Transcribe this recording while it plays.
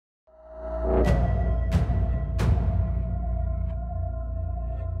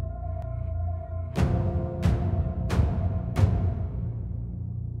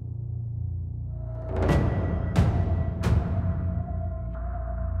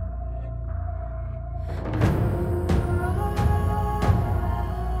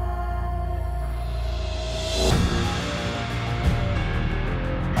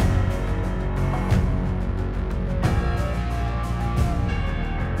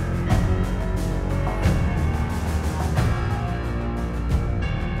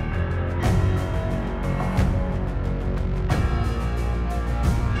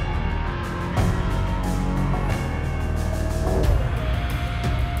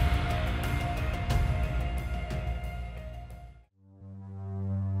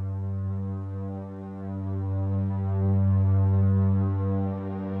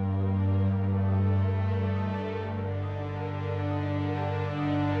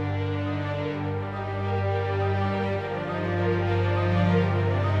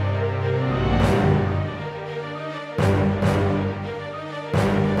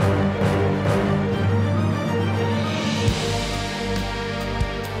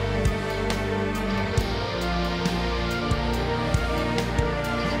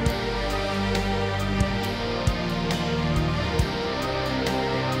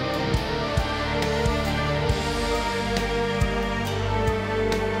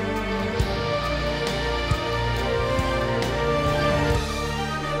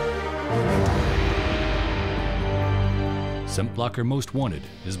Scent Blocker Most Wanted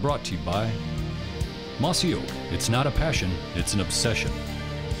is brought to you by Mossy Oak. It's not a passion, it's an obsession.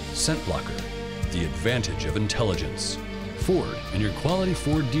 Scent Blocker, the advantage of intelligence. Ford and your quality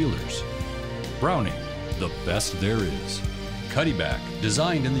Ford dealers. Browning, the best there is. Cuddy Back,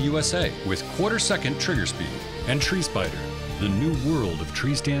 designed in the USA with quarter-second trigger speed. And Tree Spider, the new world of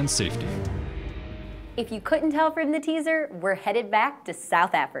tree stand safety. If you couldn't tell from the teaser, we're headed back to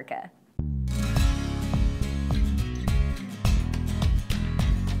South Africa.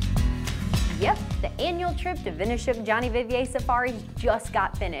 Yep, the annual trip to Windhoek Johnny Vivier Safaris just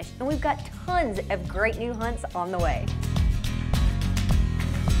got finished, and we've got tons of great new hunts on the way.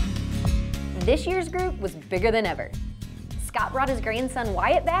 This year's group was bigger than ever. Scott brought his grandson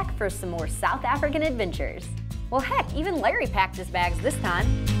Wyatt back for some more South African adventures. Well, heck, even Larry packed his bags this time.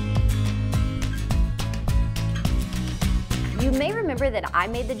 You may remember that I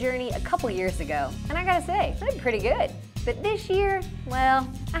made the journey a couple years ago, and I gotta say, I did pretty good. But this year, well,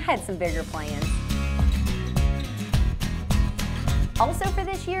 I had some bigger plans. Also for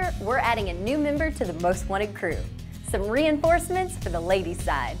this year, we're adding a new member to the Most Wanted crew. Some reinforcements for the ladies'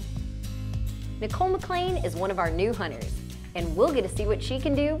 side. Nicole McLean is one of our new hunters, and we'll get to see what she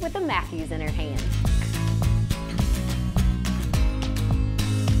can do with a Matthews in her hand.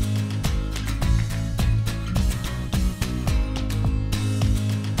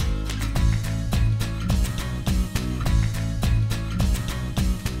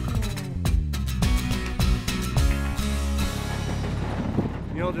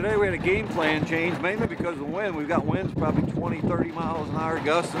 You know, today we had a game plan change, mainly because of the wind. We've got winds probably 20, 30 miles an hour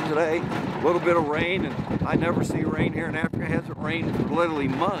gusting today. A little bit of rain, and I never see rain here in Africa. It hasn't rained for literally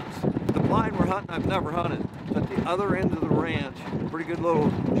months. The blind we're hunting, I've never hunted. It's at the other end of the ranch. Pretty good little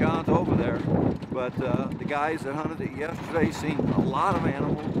jaunt over there. But the guys that hunted it yesterday seen a lot of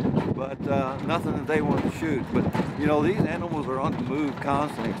animals, but nothing that they want to shoot. But, you know, these animals are on the move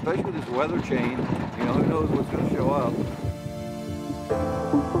constantly, especially with this weather change. You know, who knows what's going to show up.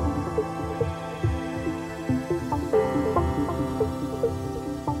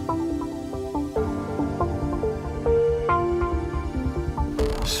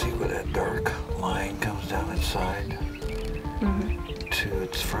 See where that dark line comes down its side to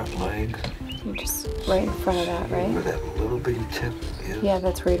its front legs? You're just right in front of that, right? Where that little bitty tip is? Yeah,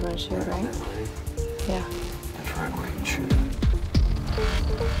 that's where you'd want to shoot, right? Yeah. That's right where you can shoot.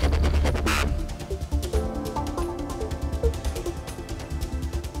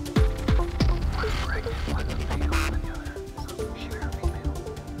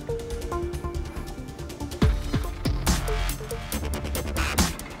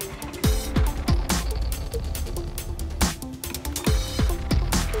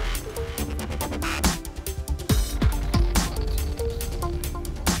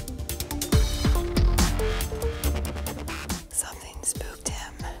 Something spooked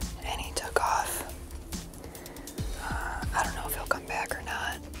him, and he took off. I don't know if he'll come back or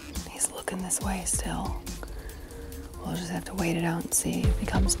not. He's looking this way still. We'll just have to wait it out and see. If he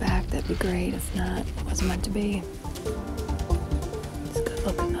comes back, that'd be great. If not, it wasn't meant to be. It's good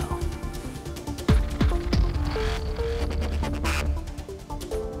looking though.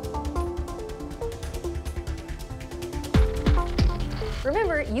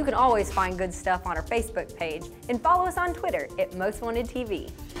 Remember, you can always find good stuff on our Facebook page and follow us on Twitter at Most Wanted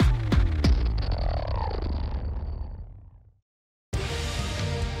TV.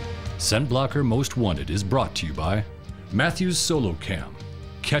 Scent Blocker Most Wanted is brought to you by Matthews Solo Cam,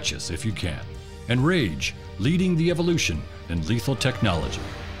 catch us if you can, and Rage, leading the evolution in lethal technology.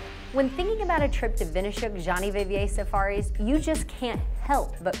 When thinking about a trip to Windhoek Johnny Vivier Safaris, you just can't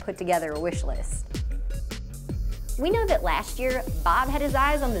help but put together a wish list. We know that last year, Bob had his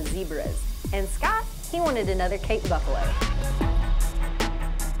eyes on the zebras, and Scott, he wanted another Cape buffalo.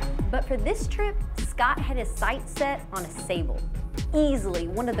 But for this trip, Scott had his sights set on a sable, easily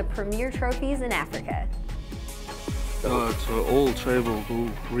one of the premier trophies in Africa. It's an old sable bull,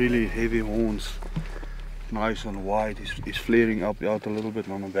 really heavy horns, nice and wide. He's flaring up out a little bit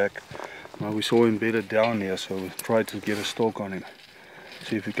on the back. Now we saw him bedded down here, so we tried to get a stalk on him.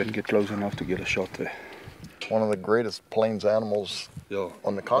 See if we can get close enough to get a shot there. One of the greatest plains animals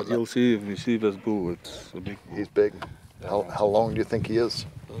on the continent. You'll see if we see this bull, it's a big bull. He's big. How long do you think he is?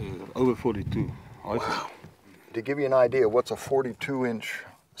 Over 42. Wow. To give you an idea, what's a 42-inch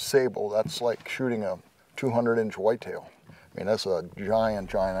sable? That's like shooting a 200-inch whitetail. I mean, that's a giant,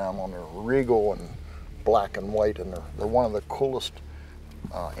 giant animal. And they're regal and black and white, and they're one of the coolest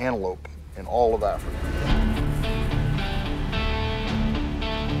antelope in all of Africa.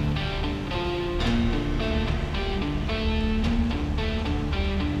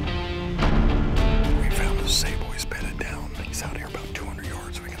 We found a sable. He's bedded down.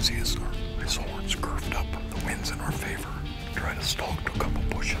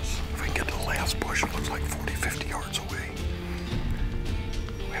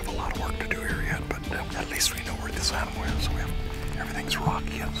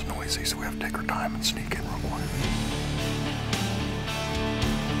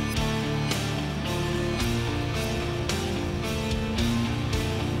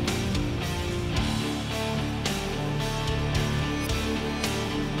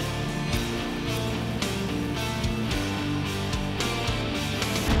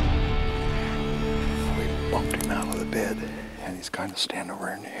 bumped him out of the bed, and he's kind of standing over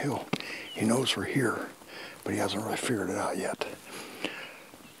in the hill. He knows we're here, but he hasn't really figured it out yet.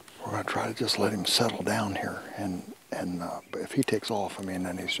 We're going to try to just let him settle down here, and if he takes off, I mean,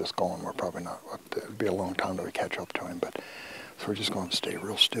 then he's just going. We're probably not, it'll be a long time till we catch up to him, but so we're just going to stay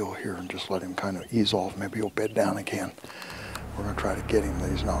real still here and just let him kind of ease off. Maybe he'll bed down again. We're going to try to get him that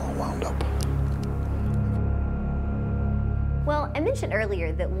he's not all wound up. Well, I mentioned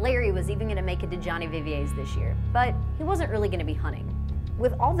earlier that Larry was even going to make it to Johnny Vivier's this year, but he wasn't really going to be hunting.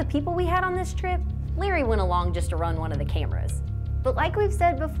 With all the people we had on this trip, Larry went along just to run one of the cameras. But like we've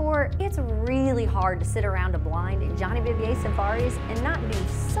said before, it's really hard to sit around a blind at Johnny Vivier Safaris and not do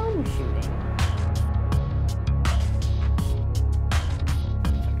some shooting.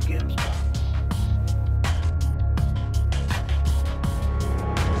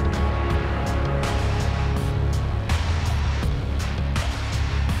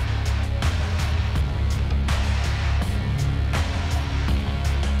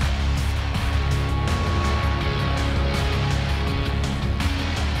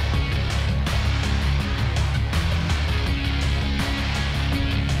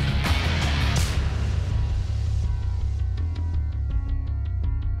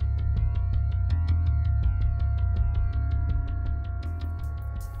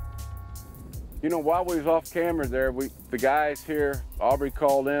 You know, while we was off camera there, the guys here, Aubrey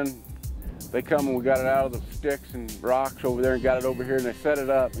called in, they come and we got it out of the sticks and rocks over there and got it over here, and they set it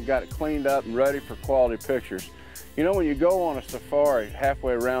up and got it cleaned up and ready for quality pictures. You know, when you go on a safari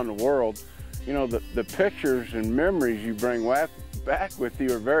halfway around the world, you know, the pictures and memories you bring back with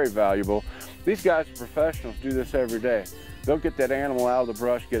you are very valuable. These guys are professionals, do this every day. They'll get that animal out of the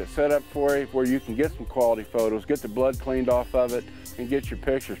brush, get it set up for you where you can get some quality photos, get the blood cleaned off of it, and get your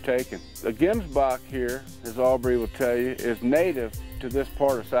pictures taken. The Gemsbok here, as Aubrey will tell you, is native to this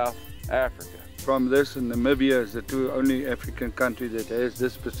part of South Africa. From this and Namibia is the two only African country that has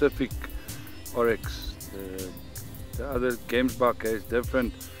this specific oryx. The other Gemsbok has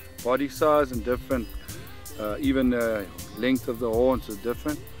different body size and different, even the length of the horns is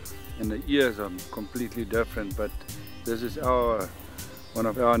different, and the ears are completely different, but this is one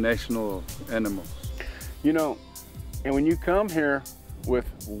of our national animals. You know, and when you come here with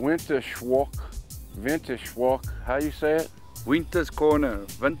Winterschwok, how you say it? Winter's Corner,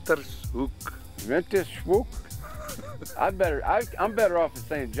 Winter's Hoek. Winterschwok? I'm better off than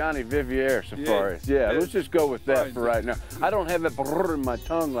saying Johnny Vivier Safaris. Yeah, let's just go with that for right now. I don't have it in my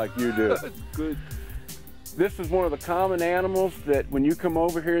tongue like you do. Good. This is one of the common animals that when you come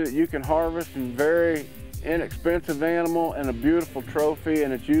over here that you can harvest, and very inexpensive animal and a beautiful trophy,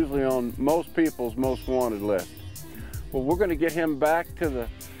 and it's usually on most people's most wanted list. Well, we're going to get him back to the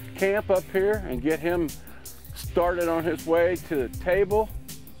camp up here and get him started on his way to the table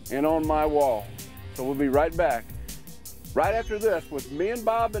and on my wall. So we'll be right back right after this with me and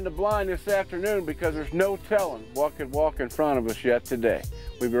Bob in the blind this afternoon, because there's no telling what could walk in front of us yet today.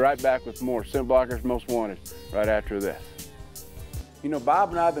 We'll be right back with more Scent Blockers Most Wanted right after this. You know, Bob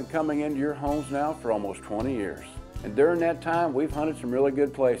and I have been coming into your homes now for almost 20 years. And during that time, we've hunted some really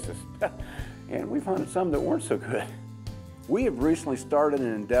good places. And we've hunted some that weren't so good. We have recently started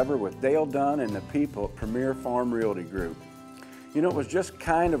an endeavor with Dale Dunn and the people at Premier Farm Realty Group. You know, it was just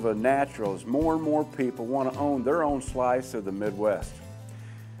kind of a natural as more and more people want to own their own slice of the Midwest.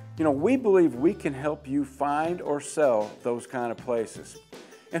 You know, we believe we can help you find or sell those kind of places.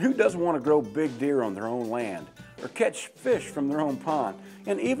 And who doesn't want to grow big deer on their own land or catch fish from their own pond?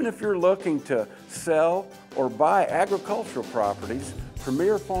 And even if you're looking to sell or buy agricultural properties,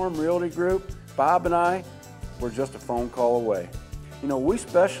 Premier Farm Realty Group, Bob and I, we're just a phone call away. You know, we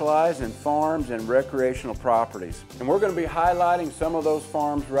specialize in farms and recreational properties, and we're going to be highlighting some of those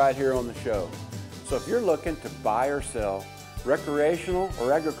farms right here on the show. So if you're looking to buy or sell recreational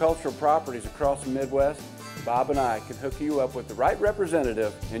or agricultural properties across the Midwest, Bob and I can hook you up with the right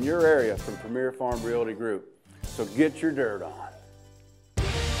representative in your area from Premier Farm Realty Group. So get your dirt on.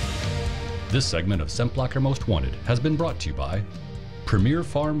 This segment of Scent Blocker Most Wanted has been brought to you by Premier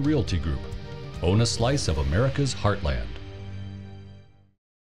Farm Realty Group. Own a slice of America's heartland.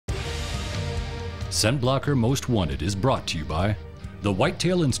 Scent Blocker Most Wanted is brought to you by the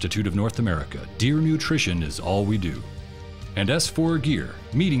Whitetail Institute of North America. Deer nutrition is all we do. And S4 Gear,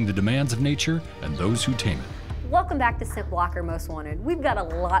 meeting the demands of nature and those who tame it. Welcome back to Scent Blocker Most Wanted. We've got a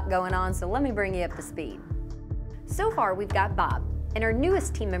lot going on, so let me bring you up to speed. So far, we've got Bob and our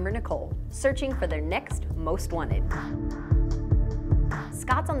newest team member, Nicole, searching for their next most wanted.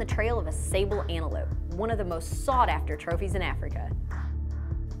 Scott's on the trail of a sable antelope, one of the most sought-after trophies in Africa.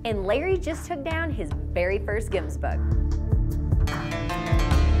 And Larry just took down his very 1st Gemsbok.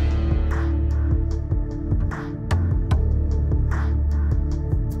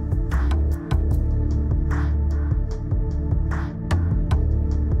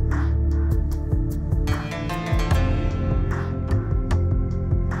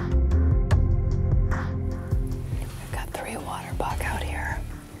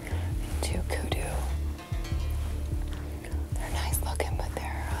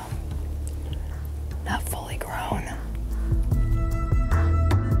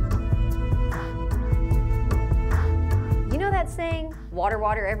 saying? Water,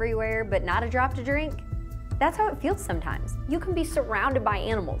 water everywhere, but not a drop to drink? That's how it feels sometimes. You can be surrounded by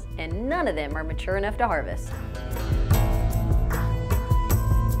animals, and none of them are mature enough to harvest.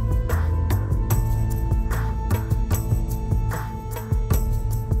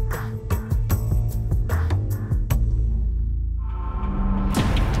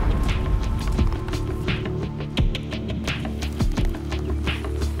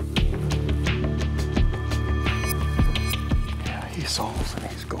 Solves and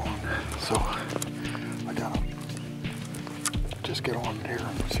he's gone. So I gotta just get on here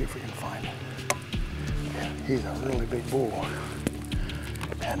and see if we can find him. Yeah, he's a really big bull.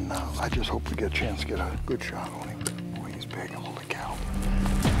 And I just hope we get a chance to get a good shot on him. Boy, he's big, holy cow.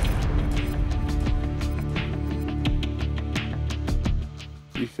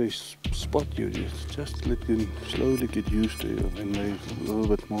 If they spot you, just let them slowly get used to you and they're a little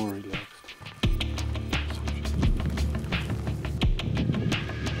bit more relaxed.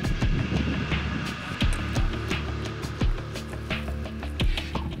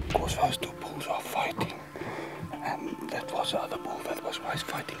 Those two bulls are fighting, and that was the other bull that was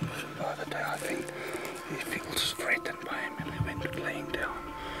fighting with him the other day. I think he feels threatened by him and he went laying down.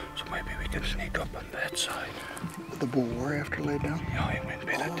 So maybe we can sneak up on that side. The bull were after laid down? Yeah, he went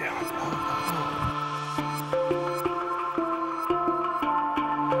better down.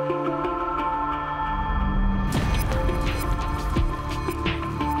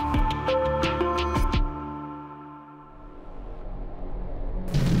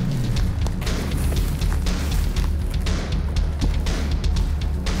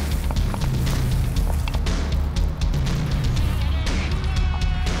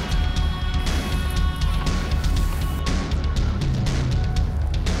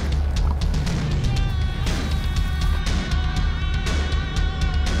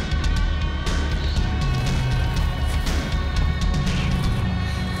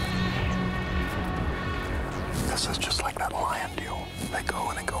 This is just like that lion deal. They go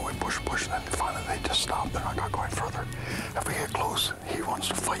and they go and push, and then finally they just stop. They're not going further. If we get close, he wants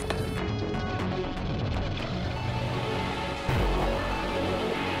to fight.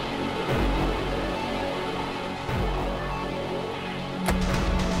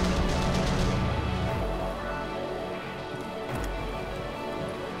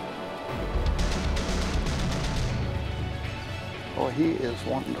 Oh, he is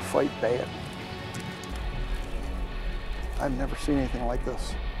wanting to fight bad. I've never seen anything like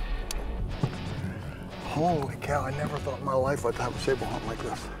this. Holy cow, I never thought in my life I'd have a sable hunt like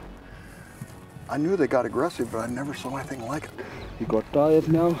this. I knew they got aggressive, but I never saw anything like it. He got tired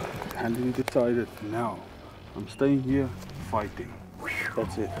now, and he decided, now, I'm staying here, fighting.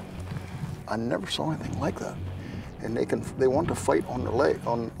 That's it. I never saw anything like that. And they want to fight on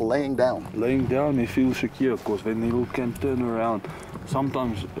laying down. Laying down, he feels secure, because when he can turn around,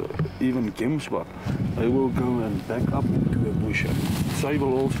 sometimes even Gimsbok, they will go and back up into a bush. And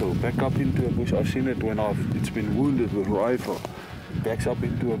sable also, back up into a bush. I've seen it when it's been wounded with rifle. Backs up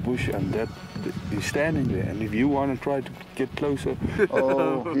into a bush and he's standing there. And if you want to try to get closer...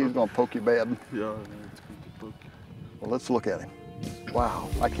 Oh, he's going to poke you bad. Yeah, it's going to poke you. Well, let's look at him. Wow,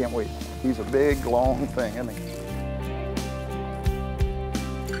 I can't wait. He's a big, long thing, isn't he?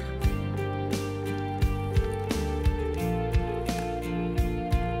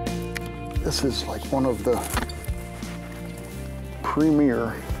 This is like one of the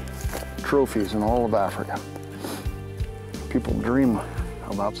premier trophies in all of Africa. People dream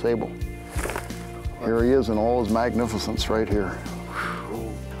about sable. Here he is in all his magnificence right here.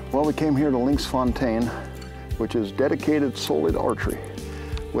 Well, we came here to Lynx Fontaine, which is dedicated solely to archery,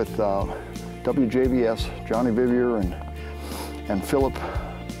 with WJVS, Johnny Vivier, and Philip.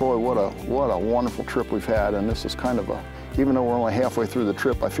 Boy, what a wonderful trip we've had, and this is kind of even though we're only halfway through the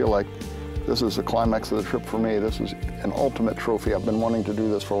trip, I feel like this is the climax of the trip for me. This is an ultimate trophy. I've been wanting to do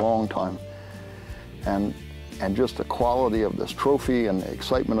this for a long time. And just the quality of this trophy and the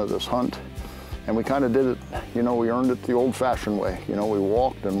excitement of this hunt. And we kind of did it, you know, we earned it the old-fashioned way. You know, we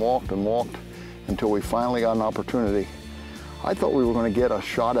walked and walked and walked until we finally got an opportunity. I thought we were going to get a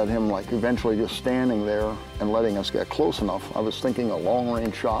shot at him, like eventually just standing there and letting us get close enough. I was thinking a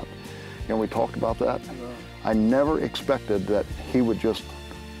long-range shot. You know, we talked about that. I never expected that he would just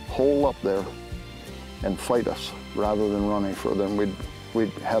hole up there and fight us rather than run any further, and we'd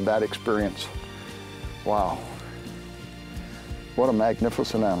have that experience. Wow. What a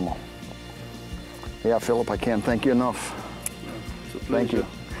magnificent animal. Yeah, Philip, I can't thank you enough. It's a pleasure.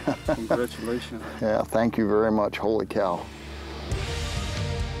 Thank you. Congratulations. Yeah, thank you very much. Holy cow.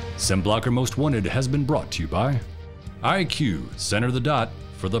 Scent Blocker Most Wanted has been brought to you by IQ, center the dot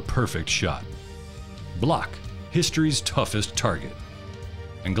for the perfect shot. Block, history's toughest target.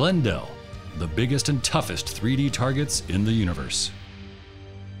 And Glendale, the biggest and toughest 3D targets in the universe.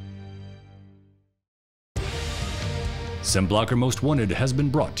 Scent Blocker Most Wanted has been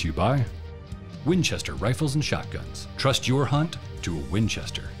brought to you by Winchester Rifles and Shotguns. Trust your hunt to a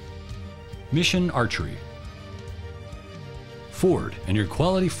Winchester. Mission Archery. Ford and your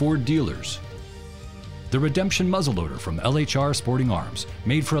quality Ford dealers. The Redemption Muzzleloader from LHR Sporting Arms,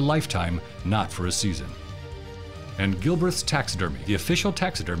 made for a lifetime, not for a season. And Gilbreth's Taxidermy, the official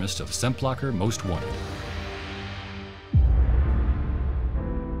taxidermist of Scent Blocker Most Wanted.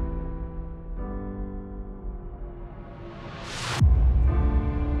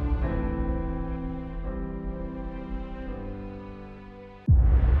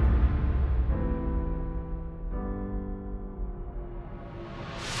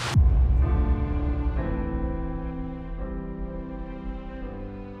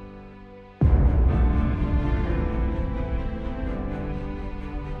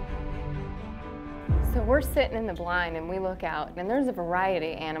 So we're sitting in the blind and we look out, and there's a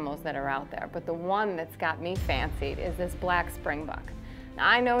variety of animals that are out there, but the one that's got me fancied is this black springbuck. Now,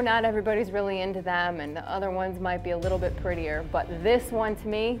 I know not everybody's really into them, and the other ones might be a little bit prettier, but this one, to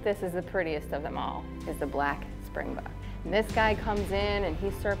me, this is the prettiest of them all, is the black springbuck. And this guy comes in and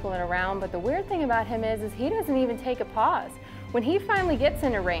he's circling around, but the weird thing about him is he doesn't even take a pause. When he finally gets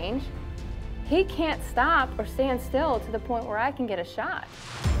in a range, he can't stop or stand still to the point where I can get a shot.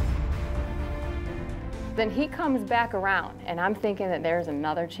 Then he comes back around, and I'm thinking that there's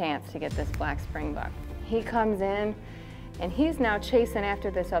another chance to get this black springbuck. He comes in, and he's now chasing after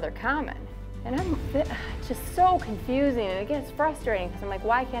this other common. And it's just so confusing, and it gets frustrating, because I'm like,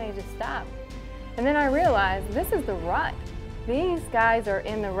 why can't he just stop? And then I realize this is the rut. These guys are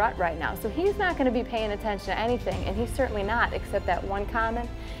in the rut right now, so he's not going to be paying attention to anything, and he's certainly not, except that one common.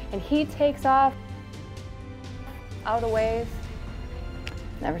 And he takes off out of ways.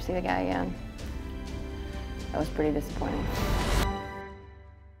 Never see the guy again. That was pretty disappointing.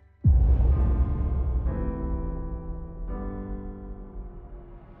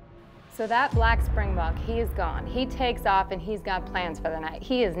 So that black springbuck, he is gone. He takes off and he's got plans for the night.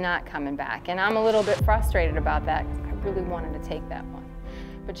 He is not coming back, and I'm a little bit frustrated about that because I really wanted to take that one.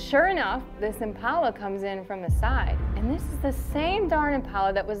 But sure enough, this impala comes in from the side, and this is the same darn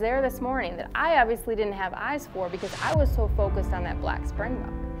impala that was there this morning that I obviously didn't have eyes for because I was so focused on that black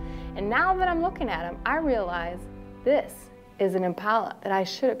springbuck. And now that I'm looking at him, I realize this is an impala that I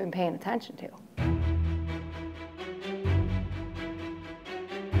should have been paying attention to.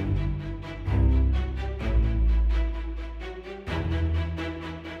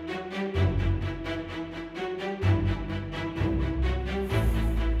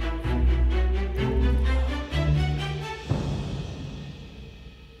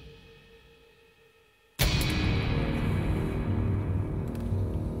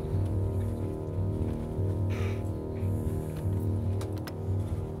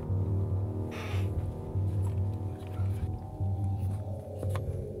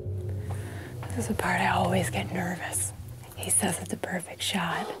 This is the part I always get nervous. He says it's a perfect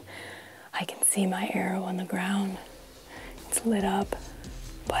shot. I can see my arrow on the ground. It's lit up,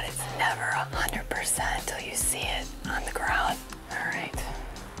 but it's never 100% till you see it on the ground. All right,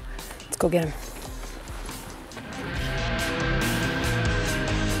 let's go get him.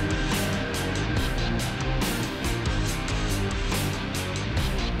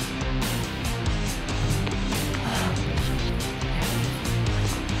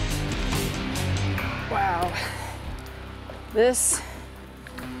 Wow, this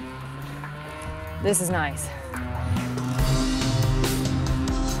is nice.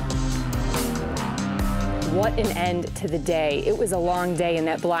 What an end to the day. It was a long day in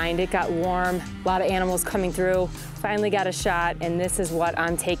that blind. It got warm, a lot of animals coming through. Finally got a shot, and this is what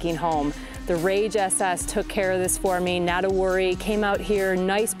I'm taking home. The Rage SS took care of this for me, not a worry. Came out here,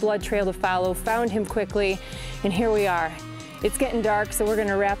 nice blood trail to follow, found him quickly, and here we are. It's getting dark, so we're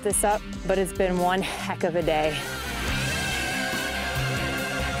gonna wrap this up, but it's been one heck of a day.